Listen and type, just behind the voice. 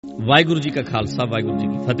ਵਾਹਿਗੁਰੂ ਜੀ ਕਾ ਖਾਲਸਾ, ਵਾਹਿਗੁਰੂ ਜੀ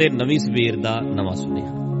ਕੀ ਫਤਿਹ। ਨਵੀਂ ਸਵੇਰ ਦਾ ਨਵਾਂ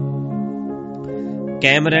ਸੁਨੇਹਾ।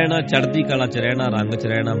 ਕਾਇਮ ਰਹਿਣਾ, ਚੜ੍ਹਦੀ ਕਲਾ 'ਚ ਰਹਿਣਾ, ਰੰਗ 'ਚ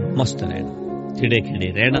ਰਹਿਣਾ, ਮਸਤ ਰਹਿਣਾ, ਖਿੜੇ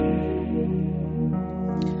ਖਿੜੇ ਰਹਿਣਾ।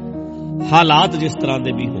 ਹਾਲਾਤ ਜਿਸ ਤਰ੍ਹਾਂ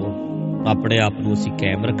ਦੇ ਵੀ ਹੋਣ, ਆਪਣੇ ਆਪ ਨੂੰ ਅਸੀਂ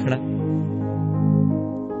ਕਾਇਮ ਰੱਖਣਾ।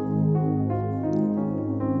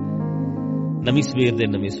 ਨਵੀਂ ਸਵੇਰ ਦੇ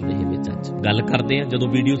ਨਵੇਂ ਸੁਨੇਹੇ ਵਿੱਚ ਅੱਜ ਗੱਲ ਕਰਦੇ ਹਾਂ। ਜਦੋਂ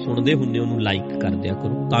ਵੀਡੀਓ ਸੁਣਦੇ ਹੁੰਦੇ ਉਹਨੂੰ ਲਾਈਕ ਕਰ ਦਿਆ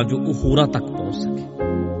ਕਰੋ ਤਾਂ ਜੋ ਉਹ ਹੋਰਾਂ ਤੱਕ ਪਹੁੰਚ ਸਕੇ।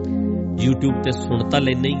 YouTube ਤੇ ਸੁਣ ਤਾਂ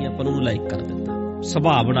ਲੈਣਾ ਹੀ ਆ, ਪਰ ਉਹਨੂੰ ਲਾਈਕ ਕਰ ਦਿੰਦਾ।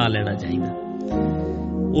 ਸੁਭਾਅ ਬਣਾ ਲੈਣਾ ਚਾਹੀਦਾ,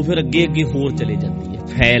 ਉਹ ਫਿਰ ਅੱਗੇ ਅੱਗੇ ਹੋਰ ਚਲੇ ਜਾਂਦੀ ਹੈ,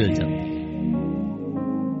 ਫੈਲ ਜਾਂਦੀ ਹੈ।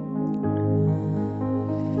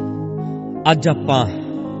 ਅੱਜ ਆਪਾਂ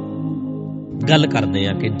ਗੱਲ ਕਰਦੇ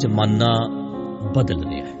ਹਾਂ ਕਿ ਜ਼ਮਾਨਾ ਬਦਲ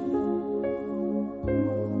ਰਿਹਾ ਹੈ।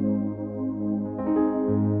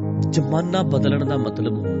 ਜ਼ਮਾਨਾ ਬਦਲਣ ਦਾ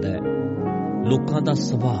ਮਤਲਬ ਹੁੰਦਾ ਹੈ ਲੋਕਾਂ ਦਾ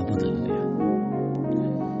ਸੁਭਾਅ ਬਦਲ ਰਿਹਾ।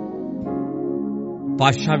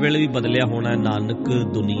 ਪਾਤਸ਼ਾਹ ਵੇਲੇ ਵੀ ਬਦਲਿਆ ਹੋਣਾ। ਨਾਨਕ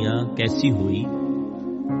ਦੁਨੀਆ ਕੈਸੀ ਹੋਈ,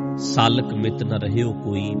 ਸਾਲਕ ਮਿਤ ਨ ਰਹਿਓ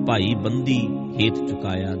ਕੋਈ, ਭਾਈ ਬੰਦੀ ਹੇਤ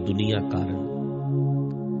ਚੁਕਾਇਆ, ਦੁਨੀਆ ਕਾਰਨ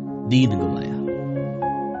ਦੀਨ ਗਵਾਇਆ।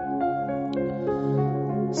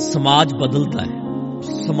 ਸਮਾਜ ਬਦਲਦਾ ਹੈ।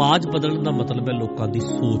 ਸਮਾਜ ਬਦਲਣ ਦਾ ਮਤਲਬ ਹੈ ਲੋਕਾਂ ਦੀ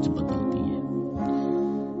ਸੋਚ ਬਦਲਦੀ ਹੈ।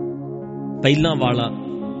 ਪਹਿਲਾਂ ਵਾਲਾ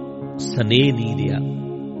ਸਨੇਹ ਨਹੀਂ ਰਿਹਾ।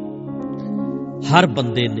 ਹਰ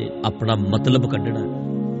ਬੰਦੇ ਨੇ ਆਪਣਾ ਮਤਲਬ ਕੱਢਣਾ।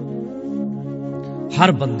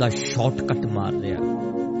 ਹਰ ਬੰਦਾ ਸ਼ਾਰਟਕਟ ਮਾਰ ਰਿਹਾ।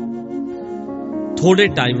 ਥੋੜੇ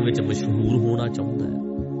ਟਾਈਮ ਵਿੱਚ ਮਸ਼ਹੂਰ ਹੋਣਾ ਚਾਹੁੰਦਾ ਹੈ।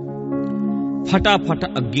 ਫਟਾਫਟ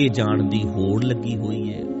ਅੱਗੇ ਜਾਣ ਦੀ ਹੋੜ ਲੱਗੀ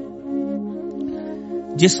ਹੋਈ ਹੈ,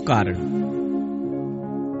 ਜਿਸ ਕਾਰਨ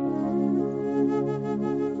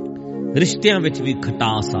ਰਿਸ਼ਤਿਆਂ ਵਿੱਚ ਵੀ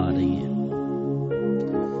ਖਟਾਸ ਆ ਰਹੀ ਹੈ।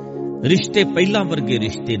 ਰਿਸ਼ਤੇ ਪਹਿਲਾਂ ਵਰਗੇ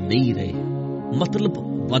ਰਿਸ਼ਤੇ ਨਹੀਂ ਰਹੇ। ਮਤਲਬ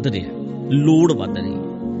ਵੱਧ ਰਿਹਾ, ਲੋੜ ਵੱਧ ਰਹੀ ਹੈ।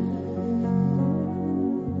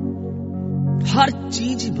 ਹਰ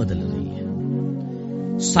ਚੀਜ਼ ਹੀ ਬਦਲ ਰਹੀ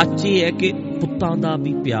ਹੈ। ਸੱਚ ਇਹ ਹੈ ਕਿ ਪੁੱਤਾਂ ਦਾ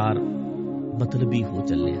ਵੀ ਪਿਆਰ ਮਤਲਬੀ ਹੋ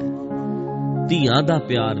ਚੱਲਿਆ। ਧੀਆਂ ਦਾ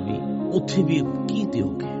ਪਿਆਰ ਵੀ ਉੱਥੇ ਵੀ ਕੀ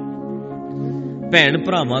ਦਿਓਗੇ। ਭੈਣ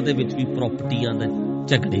ਭਰਾਵਾਂ ਦੇ ਵਿੱਚ ਵੀ ਪ੍ਰਾਪਰਟੀਆਂ ਦੇ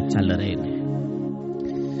ਝਗੜੇ ਚੱਲ ਰਹੇ ਨੇ।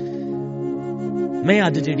 ਮੈਂ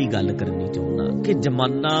ਅੱਜ ਜਿਹੜੀ ਗੱਲ ਕਰਨੀ ਚਾਹੁੰਦਾ ਕਿ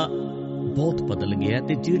ਜ਼ਮਾਨਾ ਬਹੁਤ ਬਦਲ ਗਿਆ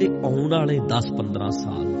ਤੇ ਜਿਹੜੇ ਆਉਣ ਵਾਲੇ 10-15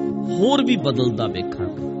 ਸਾਲ ਹੋਰ ਵੀ ਬਦਲਦਾ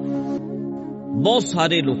ਵੇਖਾਂਗੇ। ਬਹੁਤ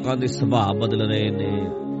ਸਾਰੇ ਲੋਕਾਂ ਦੇ ਸੁਭਾਅ ਬਦਲ ਰਹੇ ਨੇ।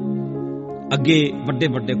 ਅੱਗੇ ਵੱਡੇ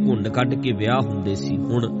ਵੱਡੇ ਘੁੰਡ ਕੱਢ ਕੇ ਵਿਆਹ ਹੁੰਦੇ ਸੀ,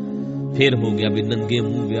 ਹੁਣ ਫੇਰ ਹੋ ਗਿਆ ਵੀ ਨੰਗੇ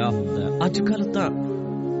ਮੂੰਹ ਵਿਆਹ ਹੁੰਦਾ। ਅੱਜ ਕੱਲ ਤਾਂ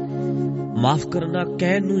ਮਾਫ ਕਰਨਾ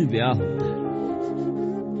ਕਹਿਣ ਨੂੰ ਹੀ ਵਿਆਹ ਹੁੰਦਾ।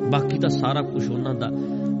 ਬਾਕੀ ਤਾਂ ਸਾਰਾ ਕੁਝ ਉਹਨਾਂ ਦਾ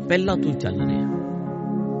ਪਹਿਲਾਂ ਤੋਂ ਹੀ ਚੱਲ ਰਿਹਾ।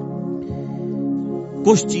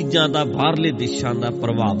 ਕੁਝ ਚੀਜ਼ਾਂ ਦਾ ਬਾਹਰਲੇ ਦੇਸ਼ਾਂ ਦਾ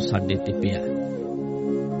ਪ੍ਰਭਾਵ ਸਾਡੇ ਤੇ ਪਿਆ।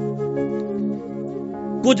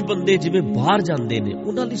 ਕੁਝ ਬੰਦੇ ਜਿਵੇਂ ਬਾਹਰ ਜਾਂਦੇ ਨੇ,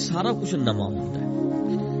 ਉਹਨਾਂ ਲਈ ਸਾਰਾ ਕੁਝ ਨਵਾਂ ਹੁੰਦਾ ਹੈ।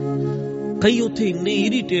 ਕਈ ਉੱਥੇ ਇੰਨੇ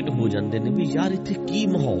ਇਰੀਟੇਟ ਹੋ ਜਾਂਦੇ ਨੇ ਵੀ ਯਾਰ ਇੱਥੇ ਕੀ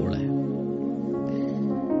ਮਾਹੌਲ ਹੈ।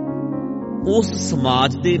 ਉਸ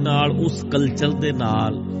ਸਮਾਜ ਦੇ ਨਾਲ, ਉਸ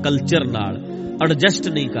ਕਲਚਰ ਨਾਲ ਐਡਜਸਟ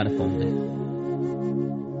ਨਹੀਂ ਕਰ ਪਾਉਂਦੇ,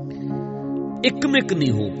 ਇੱਕਮਿਕ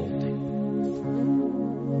ਨਹੀਂ ਹੋ ਪਾਉਂਦੇ।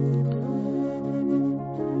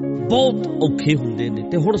 ਬਹੁਤ ਔਖੇ ਹੁੰਦੇ ਨੇ।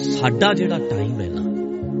 ਤੇ ਹੁਣ ਸਾਡਾ ਜਿਹੜਾ ਟਾਈਮ ਹੈ ਨਾ,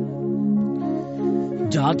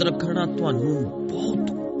 ਯਾਦ ਰੱਖਣਾ, ਤੁਹਾਨੂੰ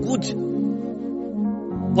ਬਹੁਤ ਕੁਝ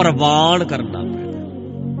ਪ੍ਰਵਾਨ ਕਰਨਾ ਪੈਣਾ,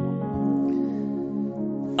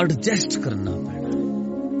 ਐਡਜਸਟ ਕਰਨਾ ਪੈਣਾ।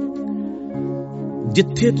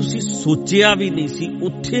 ਜਿੱਥੇ ਤੁਸੀਂ ਸੋਚਿਆ ਵੀ ਨਹੀਂ ਸੀ,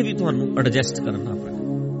 ਉੱਥੇ ਵੀ ਤੁਹਾਨੂੰ ਐਡਜਸਟ ਕਰਨਾ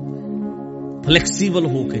ਪੈਣਾ, ਫਲੈਕਸੀਬਲ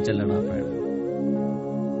ਹੋ ਕੇ ਚੱਲਣਾ ਪੈਣਾ।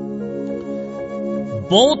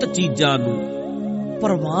 ਬਹੁਤ ਚੀਜ਼ਾਂ ਨੂੰ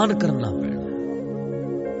ਪ੍ਰਵਾਨ ਕਰਨਾ ਪੈਣਾ,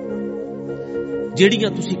 ਜਿਹੜੀਆਂ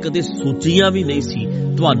ਤੁਸੀਂ ਕਦੇ ਸੋਚੀਆਂ ਵੀ ਨਹੀਂ ਸੀ,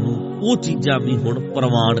 ਤੁਹਾਨੂੰ ਉਹ ਚੀਜ਼ਾਂ ਵੀ ਹੁਣ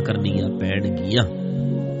ਪ੍ਰਵਾਨ ਕਰਨੀਆਂ ਪੈਣਗੀਆਂ।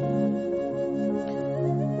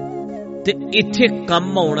 ਤੇ ਇੱਥੇ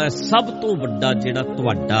ਕੰਮ ਆਉਣਾ ਸਭ ਤੋਂ ਵੱਡਾ ਜਿਹੜਾ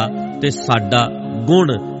ਤੁਹਾਡਾ ਤੇ ਸਾਡਾ ਗੁਣ,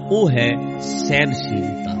 ਉਹ ਹੈ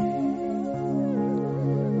ਸਹਿਨਸ਼ੀਲਤਾ।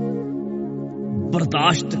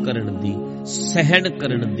 ਬਰਦਾਸ਼ਤ ਕਰਨ ਦੀ, ਸਹਿਣ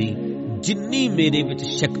ਕਰਨ ਦੀ ਜਿੰਨੀ ਮੇਰੇ ਵਿੱਚ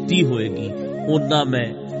ਸ਼ਕਤੀ ਹੋਏਗੀ, ਓਨਾ ਮੈਂ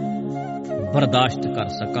ਬਰਦਾਸ਼ਤ ਕਰ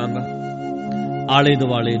ਸਕਾਂਗਾ। ਆਲੇ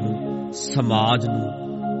ਦੁਆਲੇ ਨੂੰ, ਸਮਾਜ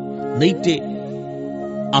ਨੂੰ, ਨਹੀਂ ਤੇ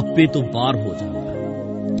ਆਪੇ ਤੋਂ ਬਾਹਰ ਹੋ ਜਾਊਗਾ।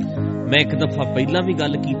 ਮੈਂ ਇੱਕ ਦਫਾ ਪਹਿਲਾਂ ਵੀ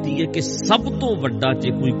ਗੱਲ ਕੀਤੀ ਹੈ ਕਿ ਸਭ ਤੋਂ ਵੱਡਾ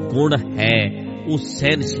ਜੇ ਕੋਈ ਗੁਣ ਹੈ, ਉਹ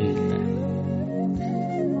ਸਹਿਨਸ਼ੀਲਤਾ ਹੈ,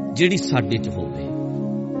 ਜਿਹੜੀ ਸਾਡੇ 'ਚ ਹੋਵੇ।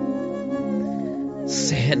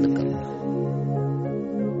 ਸਹਿਨ ਕਰਨਾ,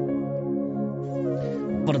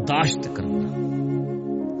 ਬਰਦਾਸ਼ਤ ਕਰਨਾ,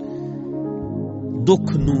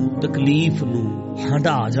 ਦੁੱਖ ਨੂੰ, ਤਕਲੀਫ ਨੂੰ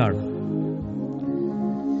ਹੰਢਾ ਜਾਣਾ।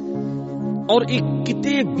 ਔਰ ਇਹ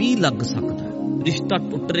ਕਿਤੇ ਵੀ ਲੱਗ ਸਕਦਾ। ਰਿਸ਼ਤਾ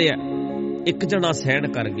ਟੁੱਟ ਰਿਹਾ, ਇੱਕ ਜਣਾ ਸਹਿਣ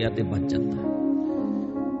ਕਰ ਗਿਆ ਤੇ ਬਚ ਜਾਂਦਾ।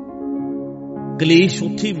 ਕਲੇਸ਼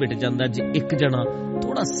ਉੱਥੇ ਹੀ ਮਿਟ ਜਾਂਦਾ ਜੇ ਇੱਕ ਜਣਾ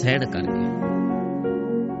ਥੋੜਾ ਸਹਿਣ ਕਰ ਗਿਆ।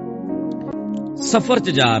 ਸਫ਼ਰ 'ਚ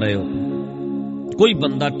ਜਾ ਰਹੇ ਹੋ, ਕੋਈ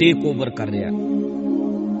ਬੰਦਾ ਟੇਕ ਓਵਰ ਕਰ ਰਿਹਾ,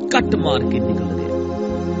 ਕੱਟ ਮਾਰ ਕੇ ਨਿਕਲ ਰਿਹਾ,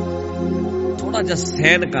 ਥੋੜਾ ਜਿਹਾ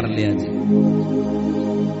ਸਹਿਣ ਕਰ ਲਿਆ ਜੀ,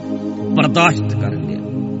 ਬਰਦਾਸ਼ਤ ਕਰ ਲਿਆ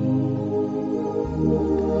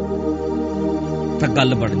ਤਾਂ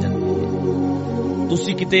ਗੱਲ ਬਣ ਜਾਂਦੀ ਹੈ।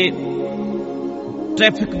 ਤੁਸੀਂ ਕਿਤੇ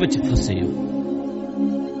ਟ੍ਰੈਫਿਕ ਵਿੱਚ ਫਸੇ ਹੋ,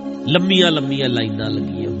 ਲੰਮੀਆਂ ਲੰਮੀਆਂ ਲਾਈਨਾਂ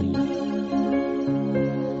ਲੱਗੀਆਂ ਹੋਈਆਂ,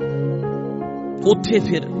 ਉੱਥੇ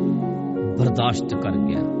ਫਿਰ ਬਰਦਾਸ਼ਤ ਕਰ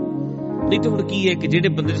ਗਿਆ। ਨਹੀਂ ਤਾਂ ਹੁਣ ਕੀ ਹੈ ਕਿ ਜਿਹੜੇ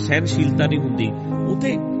ਬੰਦੇ ਦੀ ਸਹਿਣਸ਼ੀਲਤਾ ਨਹੀਂ ਹੁੰਦੀ,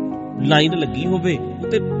 ਉੱਥੇ ਲਾਈਨ ਲੱਗੀ ਹੋਵੇ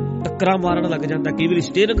ਉੱਤੇ ਟੱਕਰਾਂ ਮਾਰਨ ਲੱਗ ਜਾਂਦਾ, ਕਈ ਵਾਰੀ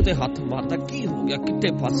ਸਟੀਅਰਿੰਗ ਤੇ ਹੱਥ ਮਾਰਦਾ, ਕੀ ਹੋ ਗਿਆ,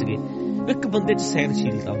 ਕਿੱਥੇ ਫਸ ਗਏ। ਇੱਕ ਬੰਦੇ 'ਚ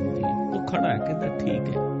ਸਹਿਣਸ਼ੀਲਤਾ ਹੁੰਦੀ ਹੈ, ਉਹ ਖੜਾ ਹੈ, ਕਹਿੰਦਾ ਠੀਕ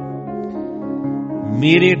ਹੈ,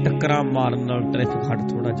 ਮੇਰੇ ਟੱਕਰਾਂ ਮਾਰਨ ਨਾਲ ਟ੍ਰੈਫਿਕ ਹਟ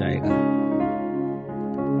ਥੋੜਾ ਜਾਏਗਾ,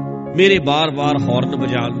 ਮੇਰੇ ਬਾਰ-ਬਾਰ ਹਾਰਨ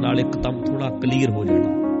ਵਜਾਉਣ ਨਾਲ ਇੱਕਦਮ ਥੋੜਾ ਕਲੀਅਰ ਹੋ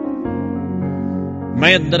ਜਾਣਾ।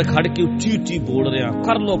 ਮੈਂ ਅੰਦਰ ਖੜ ਕੇ ਉੱਚੀ ਉੱਚੀ ਬੋਲ ਰਿਹਾ,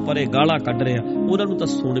 ਕਰ ਲੋ ਪਰੇ, ਗਾਲਾਂ ਕੱਢ ਰਿਹਾ, ਉਹਨਾਂ ਨੂੰ ਤਾਂ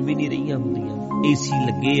ਸੁਣ ਵੀ ਨਹੀਂ ਰਹੀਆਂ ਹੁੰਦੀਆਂ। ਏਸੀ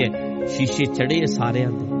ਲੱਗੇ ਐ, ਸ਼ੀਸ਼ੇ ਚੜੇ ਐ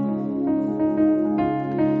ਸਾਰਿਆਂ ਦੇ,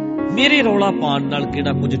 ਮੇਰੇ ਰੌਲਾ ਪਾਉਣ ਨਾਲ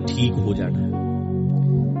ਕਿਹੜਾ ਕੁਝ ਠੀਕ ਹੋ ਜਾਣਾ।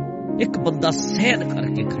 ਇੱਕ ਬੰਦਾ ਸਹਿਣ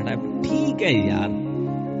ਕਰਕੇ ਖੜਾ, ਠੀਕ ਹੈ ਯਾਰ,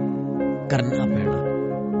 ਕਰਨਾ ਪੈਣਾ,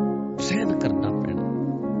 ਸਹਿਣ ਕਰਨਾ ਪੈਣਾ।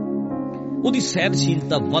 ਉਹਦੀ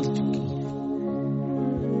ਸਹਿਣਸ਼ੀਲਤਾ ਵੱਧ ਚੁੱਕੀ ਹੈ।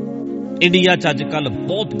 ਇੰਡੀਆ 'ਚ ਅੱਜ ਕੱਲ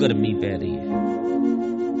ਬਹੁਤ ਗਰਮੀ ਪੈ ਰਹੀ ਹੈ।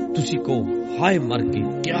 ਤੁਸੀਂ ਕਹੋ ਹਾਏ ਮਰ ਕੇ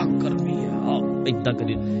ਕਿਆ ਗਰਮੀ ਹੈ, ਏਦਾਂ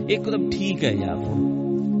ਕਰੀ, ਇੱਕਦਮ ਠੀਕ ਹੈ ਯਾਰ, ਹੁਣ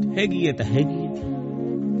ਹੈਗੀ ਹੈ ਤਾਂ ਹੈਗੀ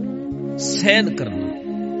ਹੈ। ਸਹਿਣ ਕਰਨਾ,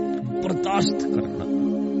 ਬਰਦਾਸ਼ਤ ਕਰਨਾ,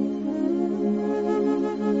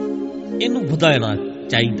 ਇਹਨੂੰ ਵਧਾਉਣਾ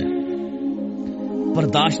ਚਾਹੀਦਾ।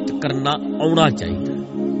 ਬਰਦਾਸ਼ਤ ਕਰਨਾ ਆਉਣਾ ਚਾਹੀਦਾ।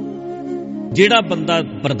 ਜਿਹੜਾ ਬੰਦਾ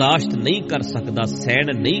ਬਰਦਾਸ਼ਤ ਨਹੀਂ ਕਰ ਸਕਦਾ, ਸਹਿਣ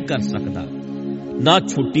ਨਹੀਂ ਕਰ ਸਕਦਾ, ਨਾ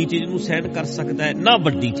ਛੋਟੀ ਚੀਜ਼ ਨੂੰ ਸਹਿਣ ਕਰ ਸਕਦਾ ਹੈ, ਨਾ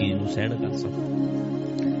ਵੱਡੀ ਚੀਜ਼ ਨੂੰ ਸਹਿਣ ਕਰ ਸਕਦਾ।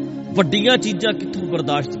 ਵੱਡੀਆਂ ਚੀਜ਼ਾਂ ਕਿੱਥੋਂ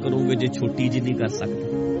ਬਰਦਾਸ਼ਤ ਕਰੋਗੇ ਜੇ ਛੋਟੀ ਜਿਹੀ ਨਹੀਂ ਕਰ ਸਕਦੇ।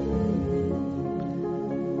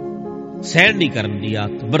 ਸਹਿਣ ਨਹੀਂ ਕਰਨ ਦੀ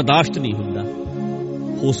ਆਦਤ, ਬਰਦਾਸ਼ਤ ਨਹੀਂ ਹੁੰਦਾ।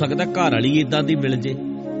 ਹੋ ਸਕਦਾ ਘਰ ਵਾਲੀ ਏਦਾਂ ਦੀ ਮਿਲ ਜੇ,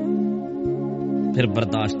 ਫਿਰ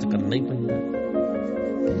ਬਰਦਾਸ਼ਤ ਕਰਨਾ ਹੀ ਪੈਂਦਾ,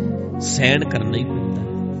 ਸਹਿਣ ਕਰਨਾ ਹੀ ਪੈਂਦਾ।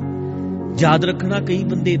 ਯਾਦ ਰੱਖਣਾ, ਕਈ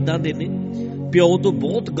ਬੰਦੇ ਏਦਾਂ ਦੇ ਨੇ, ਪਿਓ ਤੋਂ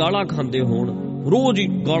ਬਹੁਤ ਗਾਲਾਂ ਖਾਂਦੇ ਹੋਣ, ਰੋਜ਼ ਹੀ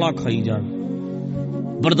ਗਾਲਾਂ ਖਾਈ ਜਾਣ,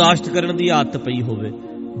 ਬਰਦਾਸ਼ਤ ਕਰਨ ਦੀ ਆਦਤ ਪਈ ਹੋਵੇ,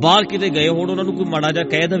 ਬਾਹਰ ਕਿਤੇ ਗਏ ਹੋਣ, ਉਹਨਾਂ ਨੂੰ ਕੋਈ ਮਾੜਾ ਜਿਹਾ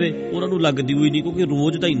ਕਹਿ ਦੇਵੇ, ਉਹਨਾਂ ਨੂੰ ਲੱਗਦੀ ਹੋਈ ਨਹੀਂ, ਕਿਉਂਕਿ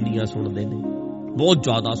ਰੋਜ਼ ਤਾਂ ਇੰਨੀਆਂ ਸੁਣਦੇ ਨੇ, ਬਹੁਤ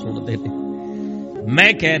ਜ਼ਿਆਦਾ ਸੁਣਦੇ ਨੇ।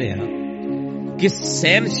 ਮੈਂ ਕਹਿ ਰਿਹਾ ਕਿ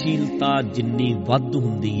ਸਹਿਣਸ਼ੀਲਤਾ ਜਿੰਨੀ ਵੱਧ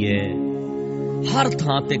ਹੁੰਦੀ ਹੈ, ਹਰ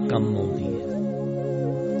ਥਾਂ ਤੇ ਕੰਮ ਆਉਂਦੀ ਹੈ।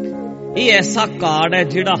 ਇਹ ਐਸਾ ਕਾਰਡ ਹੈ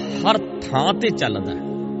ਜਿਹੜਾ ਹਰ ਥਾਂ ਤੇ ਚੱਲਦਾ ਹੈ।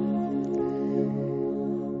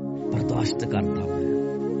 ਬਰਦਾਸ਼ਤ ਕਰਦਾ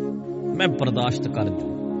ਮੈਂ ਬਰਦਾਸ਼ਤ ਕਰ ਜੂ।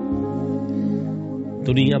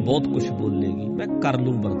 ਦੁਨੀਆ ਬਹੁਤ ਕੁਝ ਬੋਲੇਗੀ, ਮੈਂ ਕਰ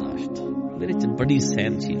ਲੂੰ ਬਰਦਾਸ਼ਤ। ਮੇਰੇ ਚ ਬੜੀ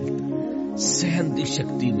ਸਹਿਣਸ਼ੀਲਤਾ, ਸਹਿਣ ਦੀ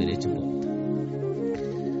ਸ਼ਕਤੀ ਮੇਰੇ ਚ ਬਹੁਤ ਹੈ।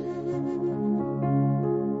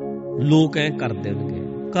 ਲੋਕ ਐ ਕਰ ਦੇਣਗੇ,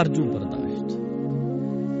 ਕਰ ਜੂ ਬਰਦਾਸ਼ਤ।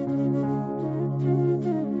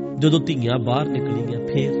 ਜਦੋਂ ਧੀਆਂ ਬਾਹਰ ਨਿਕਲੀਆਂ,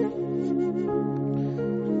 ਫੇਰ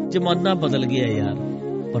ਜ਼ਮਾਨਾ ਬਦਲ ਗਿਆ ਯਾਰ,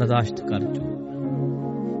 ਬਰਦਾਸ਼ਤ ਕਰ ਜੂ।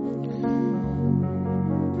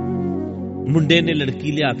 ਮੁੰਡੇ ਨੇ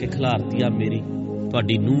ਲੜਕੀ ਲਿਆ ਕੇ ਖਿਲਾਰਤੀ, ਆ ਮੇਰੀ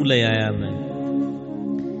ਤੁਹਾਡੀ ਨੂੰਹ ਲੈ ਆਇਆ ਮੈਂ,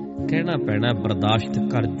 ਕਹਿਣਾ ਪੈਣਾ ਬਰਦਾਸ਼ਤ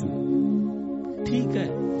ਕਰ ਜੂ। ਠੀਕ ਹੈ,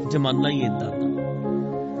 ਜ਼ਮਾਨਾ ਹੀ ਏਦਾਂ ਦਾ,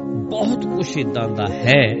 ਬਹੁਤ ਕੁਛ ਏਦਾਂ ਦਾ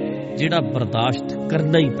ਹੈ ਜਿਹੜਾ ਬਰਦਾਸ਼ਤ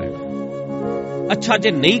ਕਰਨਾ ਹੀ ਪੈਣਾ। ਅੱਛਾ,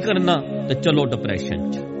 ਜੇ ਨਹੀਂ ਕਰਨਾ ਤਾਂ ਚਲੋ ਡਿਪਰੈਸ਼ਨ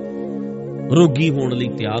 'ਚ, ਰੋਗੀ ਹੋਣ ਲਈ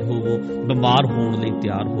ਤਿਆਰ ਹੋਵੋ, ਬਿਮਾਰ ਹੋਣ ਲਈ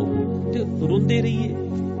ਤਿਆਰ ਹੋਵੋ, ਤੇ ਰੋਂਦੇ ਰਹੀਏ,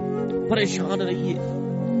 ਪਰੇਸ਼ਾਨ ਰਹੀਏ,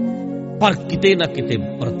 ਪਰ ਕਿਤੇ ਨਾ ਕਿਤੇ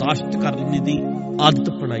ਬਰਦਾਸ਼ਤ ਕਰਨ ਦੀ ਆਦਤ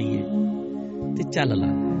ਬਣਾਈਏ ਤੇ ਚੱਲ ਲਾ।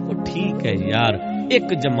 ਉਹ ਠੀਕ ਹੈ ਯਾਰ,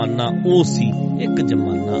 ਇੱਕ ਜ਼ਮਾਨਾ ਉਹ ਸੀ, ਇੱਕ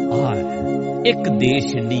ਜ਼ਮਾਨਾ ਆ ਹੈ। ਇੱਕ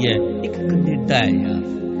ਦੇਸ਼ ਇੰਡੀਆ, ਇੱਕ ਕੈਨੇਡਾ ਹੈ ਯਾਰ।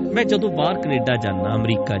 ਮੈਂ ਜਦੋਂ ਬਾਹਰ ਕੈਨੇਡਾ ਜਾਣਾ,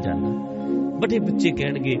 ਅਮਰੀਕਾ ਜਾਣਾ, ਬੜੇ ਬੱਚੇ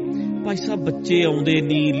ਕਹਿਣਗੇ ਭਾਈ ਸਾਹਿਬ ਬੱਚੇ ਆਉਂਦੇ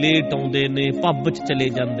ਨਹੀਂ, ਲੇਟ ਆਉਂਦੇ ਨੇ, ਪੱਬ 'ਚ ਚਲੇ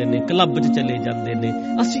ਜਾਂਦੇ ਨੇ, ਕਲੱਬ 'ਚ ਚਲੇ ਜਾਂਦੇ ਨੇ,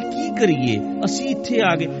 ਅਸੀਂ ਕੀ ਕਰੀਏ, ਅਸੀਂ ਇੱਥੇ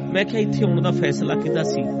ਆ ਗਏ। ਮੈਂ ਕਿਹਾ ਇੱਥੇ ਆਉਣ ਦਾ ਫੈਸਲਾ ਕਿਹਦਾ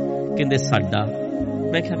ਸੀ? ਕਹਿੰਦੇ ਸਾਡਾ।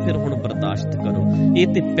 ਮੈਂ ਕਿਹਾ ਫਿਰ ਹੁਣ ਬਰਦਾਸ਼ਤ ਕਰੋ, ਇਹ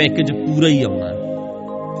ਤੇ ਪੈਕੇਜ ਪੂਰਾ ਹੀ ਆਉਣਾ।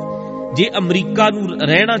 ਜੇ ਅਮਰੀਕਾ ਨੂੰ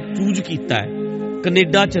ਰਹਿਣਾ ਚੂਜ਼ ਕੀਤਾ ਹੈ,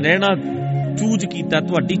 ਕੈਨੇਡਾ 'ਚ ਰਹਿਣਾ ਚੂਜ਼ ਕੀਤਾ,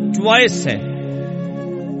 ਤੁਹਾਡੀ ਚੁਆਇਸ ਹੈ,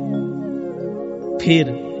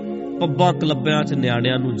 ਫਿਰ ਪੱਬਾਂ ਕਲੱਬਾਂ 'ਚ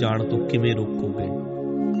ਨਿਆਣਿਆਂ ਨੂੰ ਜਾਣ ਤੋਂ ਕਿਵੇਂ ਰੋਕੋਗੇ?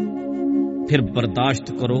 ਫਿਰ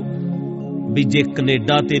ਬਰਦਾਸ਼ਤ ਕਰੋ ਵੀ ਜੇ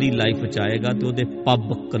ਕੈਨੇਡਾ ਤੇਰੀ ਲਾਈਫ 'ਚ ਆਏਗਾ ਤੇ ਉਹਦੇ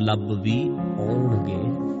ਪੱਬ ਕਲੱਬ ਵੀ ਆਉਣਗੇ।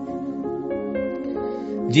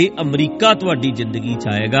 ਜੇ ਅਮਰੀਕਾ ਤੁਹਾਡੀ ਜ਼ਿੰਦਗੀ 'ਚ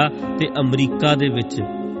ਆਏਗਾ ਤੇ ਅਮਰੀਕਾ ਦੇ ਵਿੱਚ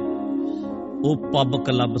ਉਹ ਪੱਬ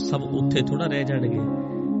ਕਲੱਬ ਸਭ ਉੱਥੇ ਥੋੜਾ ਰਹਿ ਜਾਣਗੇ।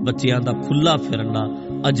 ਬੱਚਿਆਂ ਦਾ ਖੁੱਲਾ ਫਿਰਨਾ,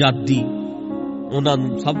 ਆਜ਼ਾਦੀ, ਉਹਨਾਂ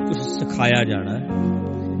ਨੂੰ ਸਭ ਕੁਝ ਸਿਖਾਇਆ ਜਾਣਾ,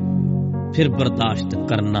 ਫਿਰ ਬਰਦਾਸ਼ਤ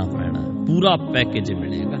ਕਰਨਾ ਪੈਣਾ, ਪੂਰਾ ਪੈਕੇਜ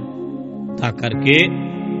ਮਿਲੇਗਾ। ਤਾਂ ਕਰਕੇ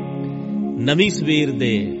ਨਵੀਂ ਸਵੇਰ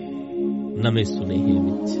ਦੇ ਨਵੇਂ ਸੁਨੇਹੇ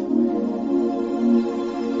ਵਿੱਚ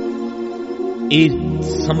ਇਹ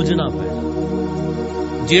ਸਮਝਣਾ ਪੈਣਾ,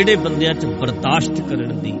 ਜਿਹੜੇ ਬੰਦਿਆਂ 'ਚ ਬਰਦਾਸ਼ਤ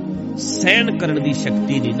ਕਰਨ ਦੀ, ਸਹਿਣ ਕਰਨ ਦੀ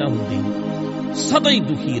ਸ਼ਕਤੀ ਨਹੀਂ ਨਾ ਹੁੰਦੀ, ਸਦਾ ਹੀ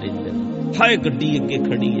ਦੁਖੀ ਰਹਿੰਦੇ ਨੇ। ਹਾਏ ਗੱਡੀ ਅੱਗੇ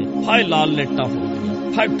ਖੜੀ ਹੈ, ਹਾਏ ਲਾਲ ਲਾਈਟਾਂ ਹੋ ਗਈਆਂ,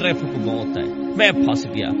 ਹਾਏ ਟ੍ਰੈਫਿਕ ਬਹੁਤ ਹੈ, ਮੈਂ ਫਸ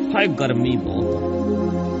ਗਿਆ, ਹਾਏ ਗਰਮੀ ਬਹੁਤ ਹੈ।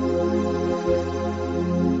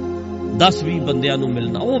 10-20 ਬੰਦਿਆਂ ਨੂੰ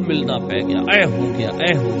ਮਿਲਣਾ, ਉਹ ਮਿਲਣਾ ਪੈ ਗਿਆ, ਇਹ ਹੋ ਗਿਆ,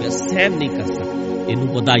 ਇਹ ਹੋ ਗਿਆ, ਸਹਿਣ ਨਹੀਂ ਕਰ ਸਕਦੇ। ਇਹਨੂੰ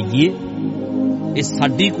ਵਧਾਈਏ, ਇਹ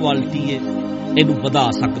ਸਾਡੀ ਕੁਆਲਿਟੀ ਹੈ, ਇਹਨੂੰ ਵਧਾ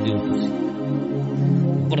ਸਕਦੇ ਹੋ ਤੁਸੀਂ।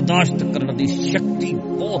 ਬਰਦਾਸ਼ਤ ਕਰਨ ਦੀ ਸ਼ਕਤੀ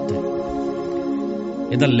ਬਹੁਤ ਹੈ,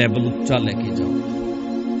 ਇਹਦਾ ਲੈਵਲ ਉੱਚਾ ਲੈ ਕੇ ਜਾਓ,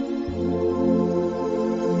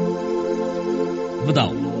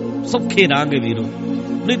 ਵਧਾਓ। ਸੌਖੇ ਰਾਂਗੇ ਵੀਰੋ,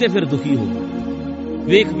 ਨਹੀਂ ਤੇ ਫਿਰ ਦੁਖੀ ਹੋਗੇ,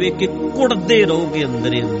 ਵੇਖ ਵੇਖ ਕੇ ਕੁੜਦੇ ਰਹੋਗੇ,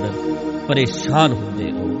 ਅੰਦਰੇ ਅੰਦਰ ਪਰੇਸ਼ਾਨ ਹੁੰਦੇ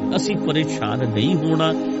ਰਹੋਗੇ। ਅਸੀਂ ਪਰੇਸ਼ਾਨ ਨਹੀਂ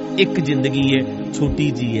ਹੋਣਾ। ਇੱਕ ਜ਼ਿੰਦਗੀ ਹੈ, ਛੋਟੀ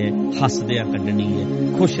ਜੀ ਹੈ, ਹੱਸਦਿਆਂ ਕੱਢਣੀ ਹੈ,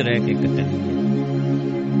 ਖੁਸ਼ ਰਹਿ ਕੇ ਕੱਟਣੀ ਹੈ,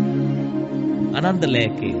 ਆਨੰਦ ਲੈ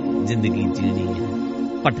ਕੇ ਜ਼ਿੰਦਗੀ ਜੀਣੀ ਹੈ,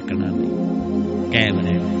 ਭਟਕਣਾ ਨਹੀਂ, ਕਾਇਮ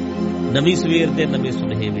ਰਹਿਣਾ। ਨਵੀਂ ਸਵੇਰ ਦੇ ਨਵੇਂ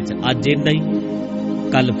ਸੁਨੇਹੇ ਵਿੱਚ ਅੱਜ ਇੰਨਾ ਹੀ।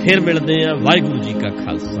 ਕੱਲ ਫਿਰ ਮਿਲਦੇ ਹਾਂ। ਵਾਹਿਗੁਰੂ ਜੀ ਕਾ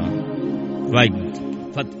ਖਾਲਸਾ, ਵਾਹਿਗੁਰੂ ਜੀ।